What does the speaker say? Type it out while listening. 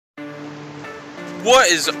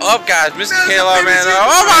What is up, guys? Mr. Kayla, man.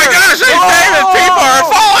 Oh my gosh, these famous people are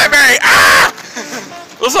following me! Ah!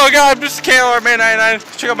 What's up, guys? Mr. Kayla, man 99.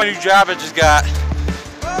 Check out my new job I just got.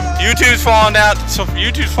 YouTube's falling down. So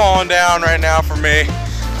YouTube's falling down right now for me.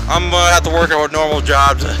 I'm gonna have to work at a normal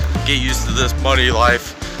job to get used to this money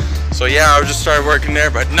life. So yeah, I just started working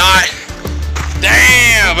there, but not.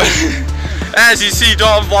 Damn! As you see,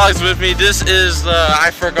 Dalton Vlogs with me. This is the,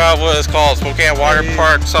 I forgot what it's called, Spokane Water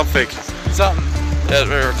Park, something. Yeah,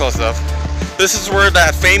 we were close enough. This is where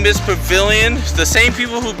that famous pavilion, the same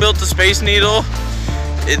people who built the Space Needle,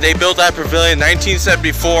 they built that pavilion in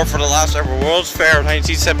 1974 for the last ever World's Fair of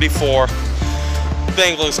 1974.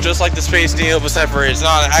 Thing looks just like the Space Needle, but separate. It's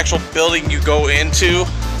not an actual building you go into,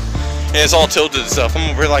 and it's all tilted and stuff.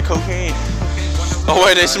 I'm over here like cocaine. Oh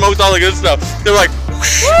wait, they smoked all the good stuff. They're like,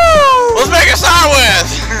 woo! Let's make a sign with.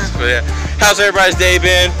 But yeah, how's everybody's day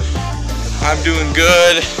been? I'm doing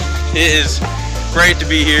good. It is great to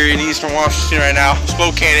be here in Eastern Washington right now,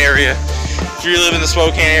 Spokane area. If you live in the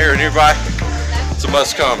Spokane area nearby, it's a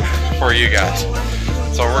must come for you guys.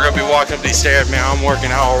 So we're gonna be walking up these stairs, man. I'm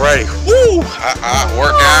working out already. Woo!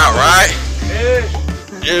 Working out, right?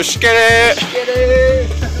 Just get it.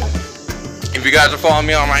 If you guys are following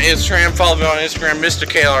me on my Instagram, follow me on Instagram, Mr.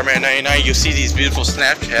 KLRman99. You'll see these beautiful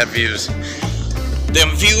Snapchat views.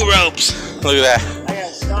 Them view ropes. Look at that. I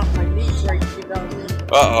gotta stop my knees right to get down here.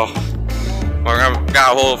 Uh-oh.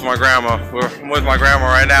 Got a hold of my grandma. I'm with my grandma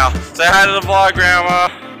right now. Say hi to the vlog, Grandma.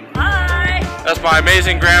 Hi. That's my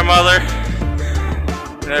amazing grandmother.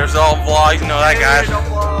 There's all vlogs, you know that guy.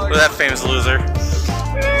 Look at that famous loser.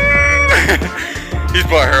 He's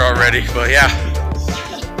bought her already, but yeah.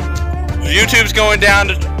 YouTube's going down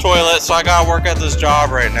the toilet, so I gotta work at this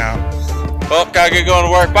job right now. Oh, gotta get going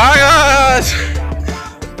to work. Bye, guys!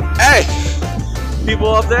 Hey, people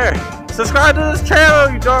up there. Subscribe to this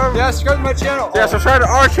channel, you darn. Yeah, subscribe to my channel. Yeah, subscribe to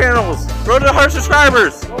our channels. Grow to 100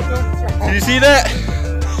 subscribers. Did you see that?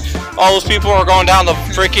 All those people are going down the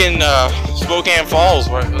freaking Spokane Falls.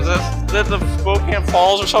 What was that? Is that the Spokane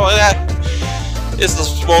Falls or something like that? It's the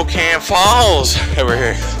Spokane Falls over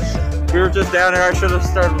here. We were just down here. I should have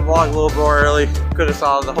started the vlog a little more early. Could have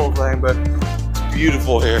saw the whole thing, but it's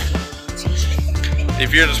beautiful here.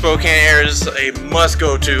 If you're in the Spokane area, it's a must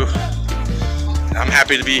go to. I'm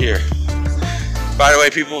happy to be here. By the way,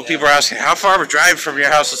 people are asking, how far of a drive from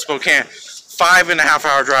your house to Spokane? 5.5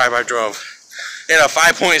 hour drive I drove in a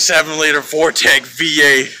 5.7 liter Vortec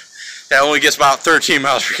V8 that only gets about 13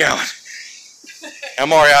 miles per gallon.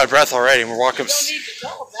 I'm already out of breath already. We're walking. You don't need to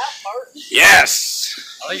tell them that part.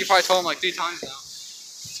 Yes. I think you probably told him like 3 times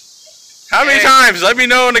now. How many times? Let me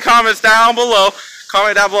know in the comments down below.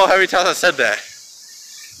 Comment down below how many times I said that.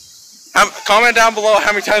 Comment down below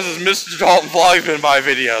how many times has Mr. Dalton Vlogs been in my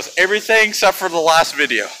videos. Everything except for the last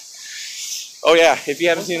video. Oh yeah, if you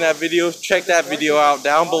haven't seen that video, check that video out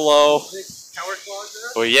down below.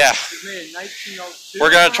 But yeah,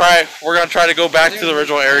 we're gonna try to go back to the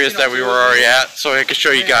original areas that we were already at, so I can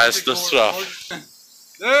show you guys the stuff.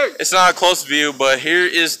 It's not a close view, but here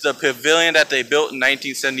is the pavilion that they built in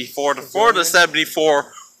 1974 for the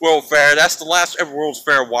 74 World Fair. That's the last ever World's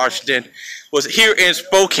Fair Washington. Was here in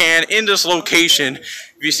Spokane, in this location.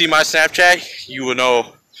 If you see my Snapchat, you will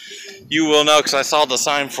know. You will know because I saw the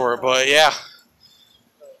sign for it. But yeah,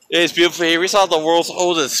 it's beautiful here. We saw the world's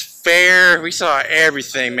oldest fair. We saw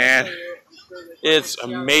everything, man. It's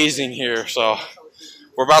amazing here. So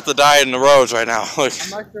we're about to die in the roads right now. Look. I'm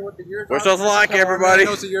not sure what the years Wish us luck, everybody.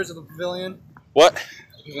 What's the years of the pavilion? What?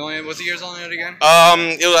 The pavilion. What's the years on it again?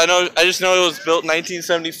 I just know it was built in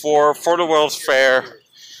 1974 for the World's Fair.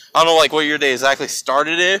 I don't know like what year they exactly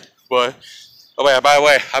started it, but oh yeah, by the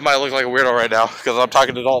way, I might look like a weirdo right now because I'm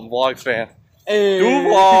talking to Dalton Vlogs fan. Hey. New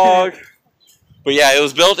vlog. But yeah, it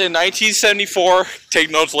was built in 1974. Take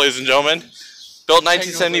notes, ladies and gentlemen. Built in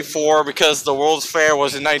 1974 because the World's Fair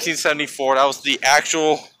was in 1974. That was the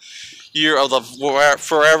actual year of the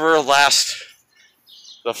forever last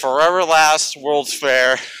World's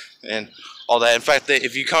Fair and all that. In fact,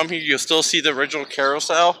 if you come here, you'll still see the original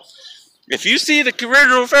carousel. If you see the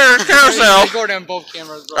original fair carousel, record on both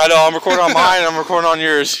cameras, bro. I know, I'm recording on mine, I'm recording on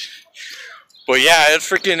yours. But yeah, it's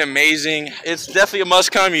freaking amazing. It's definitely a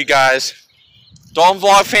must come, you guys. Dalton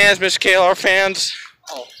Vlog fans, Mr. KLR fans,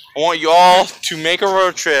 I want you all to make a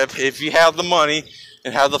road trip if you have the money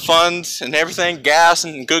and have the funds and everything, gas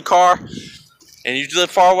and good car, and you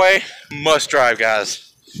live far away, must drive, guys.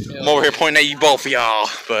 I'm over here pointing at you both of y'all,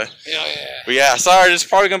 but yeah, sorry, this is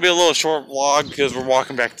probably gonna be a little short vlog because we're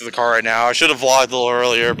walking back to the car right now. I should have vlogged a little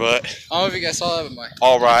earlier, but I don't know if you guys saw that, but my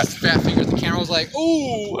alright. Fat finger, the camera was like,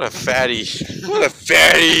 ooh, what a fatty, what a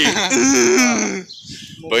fatty.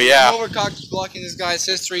 But yeah. I'm over blocking this guy's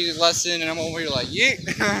history lesson, and I'm over here like, yeah.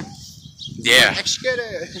 Yeah. Get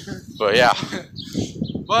it. But yeah.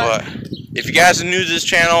 But if you guys are new to this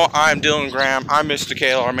channel, I'm Dylan Graham. I'm Mr.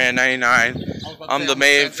 KLRman99. I'm the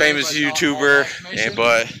famous YouTuber.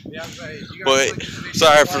 But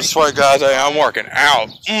sorry for the sweat, guys. I'm working out.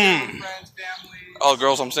 All the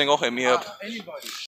girls I'm single, hit me up.